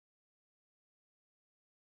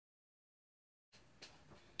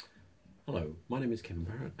Hello, my name is Ken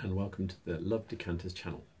Barrett and welcome to the Love Decanters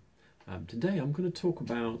channel. Today I'm going to talk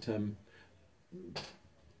about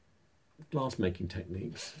glass making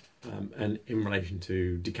techniques and in relation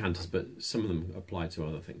to decanters, but some of them apply to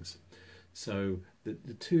other things. So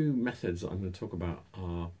the two methods that I'm going to talk about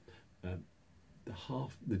are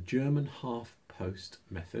the German half post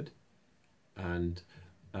method, and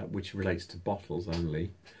which relates to bottles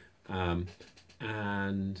only,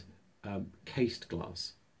 and cased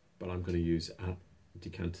glass. But I'm going to use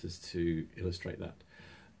decanters to illustrate that.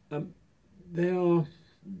 They are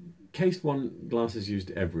cased glass is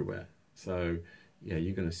used everywhere, so yeah,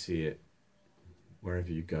 you're going to see it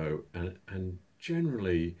wherever you go, and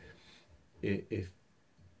generally if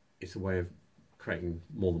it's a way of creating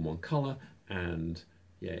more than one colour, and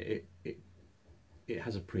yeah, it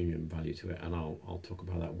has a premium value to it, and I'll talk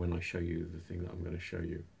about that when I show you the thing that I'm going to show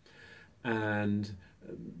you. And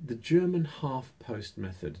the German half post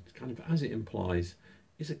method, kind of as it implies,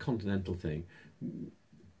 is a continental thing.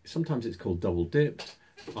 Sometimes it's called double dipped.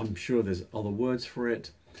 I'm sure there's other words for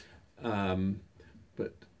it,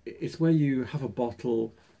 but it's where you have a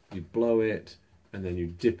bottle, you blow it, and then you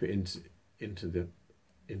dip it into the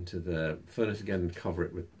furnace again and cover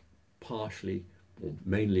it with partially or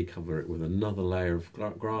mainly cover it with another layer of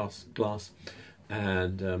glass,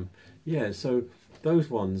 and yeah, so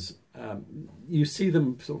those ones, you see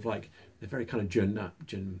them sort of like, they're very kind of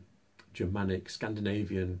Germanic,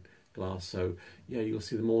 Scandinavian glass, so yeah, you'll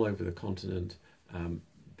see them all over the continent.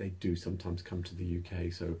 They do sometimes come to the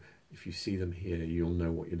UK, so if you see them here, you'll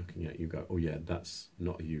know what you're looking at. You go, oh yeah, that's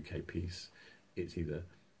not a UK piece. It's either,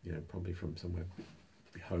 you know, probably from somewhere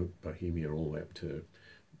Bohemia all the way up to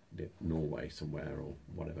Norway somewhere or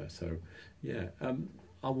whatever. So yeah,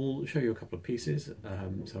 I will show you a couple of pieces,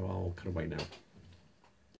 so I'll cut away now.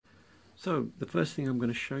 So the first thing I'm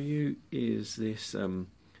going to show you is this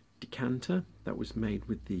decanter that was made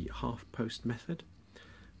with the half post method.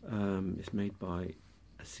 It's made by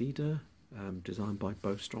Aseda, designed by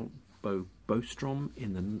Bo Borgstrom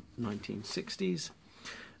in the 1960s,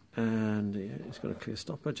 and yeah, it's got a clear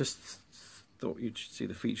stopper. Just thought you'd see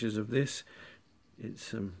the features of this.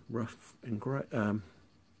 It's rough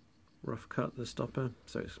cut, the stopper,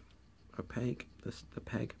 so it's opaque, the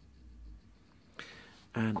peg.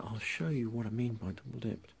 And I'll show you what I mean by double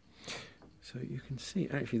dipped. So you can see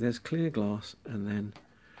actually there's clear glass, and then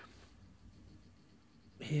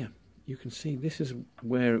here you can see this is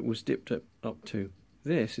where it was dipped up to.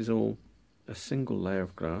 This is all a single layer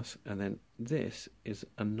of glass, and then this is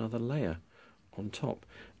another layer on top.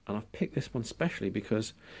 And I've picked this one specially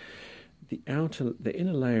because the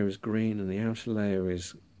inner layer is green and the outer layer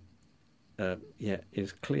is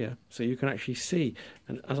clear, so you can actually see,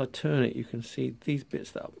 and as I turn it you can see these bits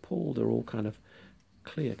that are pulled are all kind of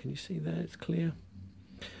clear. Can you see there? It's clear.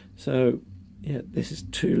 So yeah, this is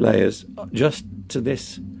two layers just to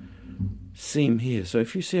this seam here. So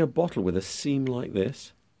if you see a bottle with a seam like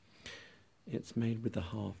this, it's made with the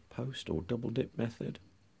half post or double dip method.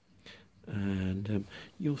 And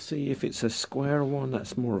you'll see if it's a square one,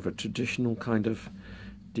 that's more of a traditional kind of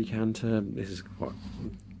decanter. This is quite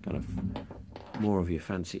kind of more of your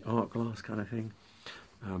fancy art glass kind of thing.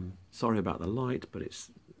 Sorry about the light, but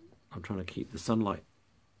I'm trying to keep the sunlight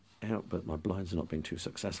out, but my blinds are not being too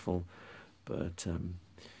successful. But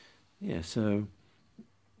yeah, so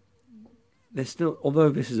there's still, although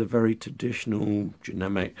this is a very traditional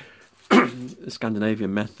Germanic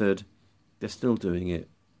Scandinavian method, they're still doing it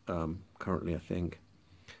currently, I think.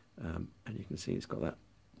 And you can see it's got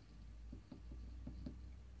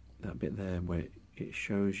that bit there where it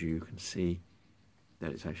shows you can see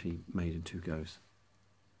that it's actually made in two goes.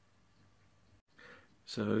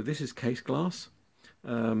 So this is case glass.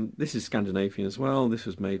 This is Scandinavian as well. This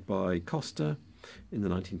was made by Costa in the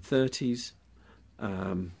 1930s.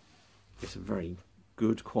 It's a very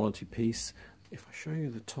good quality piece. If I show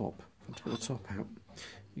you the top, if I take the top out,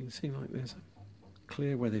 you can see like there's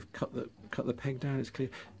clear where they've cut the peg down. It's clear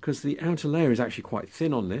because the outer layer is actually quite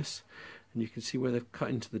thin on this, and you can see where they've cut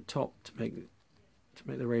into the top to make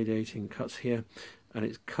the radiating cuts here, and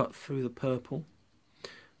it's cut through the purple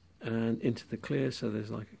and into the clear, so there's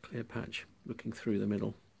like a clear patch looking through the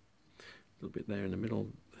middle, a little bit there in the middle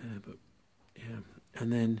there, but yeah.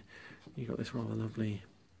 And then you've got this rather lovely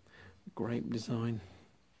grape design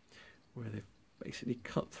where they've basically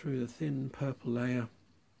cut through the thin purple layer,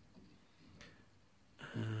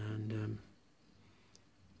 and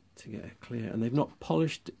to get a clear, and they've not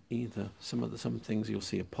polished either. Some things you'll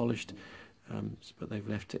see are polished, but they've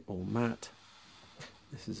left it all matte.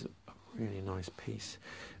 This is a really nice piece.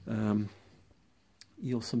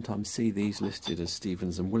 You'll sometimes see these listed as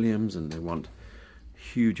Stevens and Williams, and they want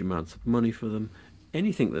huge amounts of money for them.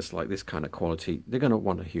 Anything that's like this kind of quality, they're going to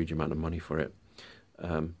want a huge amount of money for it.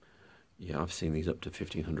 Yeah, I've seen these up to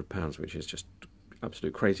 £1,500, which is just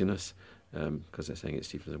absolute craziness, because they're saying it's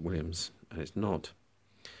Stevens & Williams, and it's not.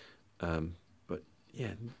 But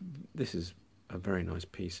yeah, this is a very nice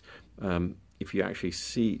piece. If you actually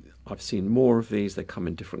see, I've seen more of these. They come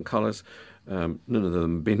in different colours. None of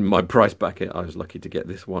them have been in my price bracket. I was lucky to get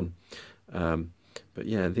this one. But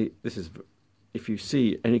yeah, this is, if you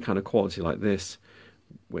see any kind of quality like this,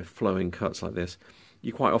 with flowing cuts like this,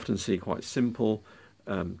 you quite often see quite simple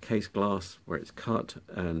case glass where it's cut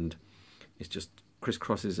and it's just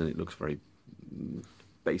crisscrosses and it looks very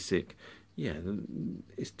basic. Yeah,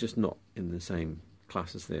 it's just not in the same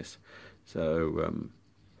class as this. So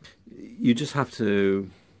you just have to,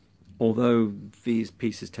 although these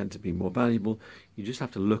pieces tend to be more valuable, you just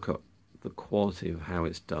have to look at the quality of how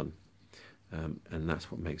it's done, and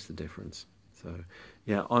that's what makes the difference. So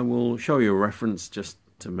yeah, I will show you a reference just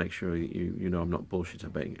to make sure you know I'm not bullshit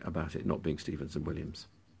about it not being Stevens & Williams.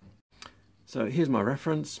 So here's my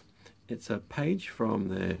reference. It's a page from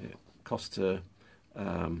the Costa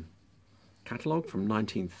catalogue from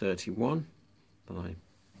 1931 that I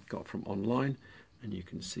got from online, and you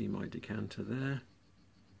can see my decanter there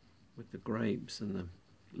with the grapes and the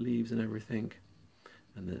leaves and everything,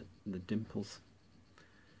 and the dimples.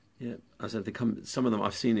 Yeah, as I said, some of them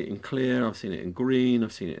I've seen it in clear, I've seen it in green,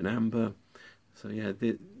 I've seen it in amber. So yeah,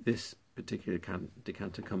 this particular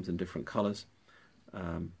decanter comes in different colours,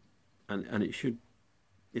 and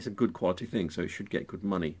it's a good quality thing, so it should get good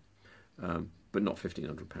money, but not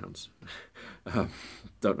 £1,500.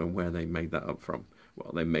 Don't know where they made that up from.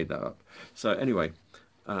 Well, they made that up. So anyway,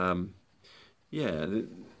 yeah,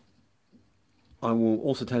 I will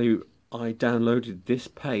also tell you I downloaded this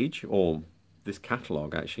page, or this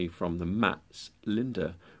catalogue actually, from the Mats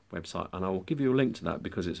Linda website, and I will give you a link to that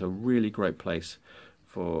because it's a really great place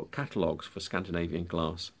for catalogues for Scandinavian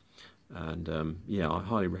glass. And yeah, I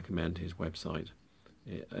highly recommend his website.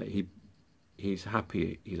 He's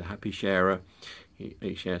happy. He's a happy sharer.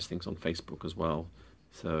 He shares things on Facebook as well.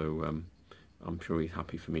 So I'm sure he's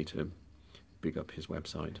happy for me to big up his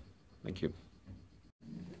website. Thank you.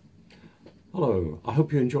 Hello. I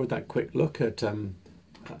hope you enjoyed that quick look at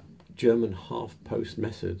German half-post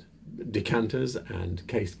method decanters and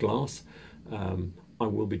cased glass. I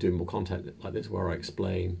will be doing more content like this where I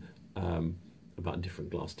explain about different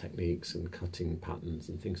glass techniques and cutting patterns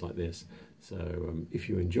and things like this. So if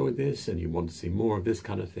you enjoyed this and you want to see more of this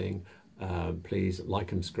kind of thing, please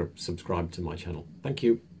like and subscribe to my channel. Thank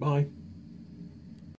you. Bye.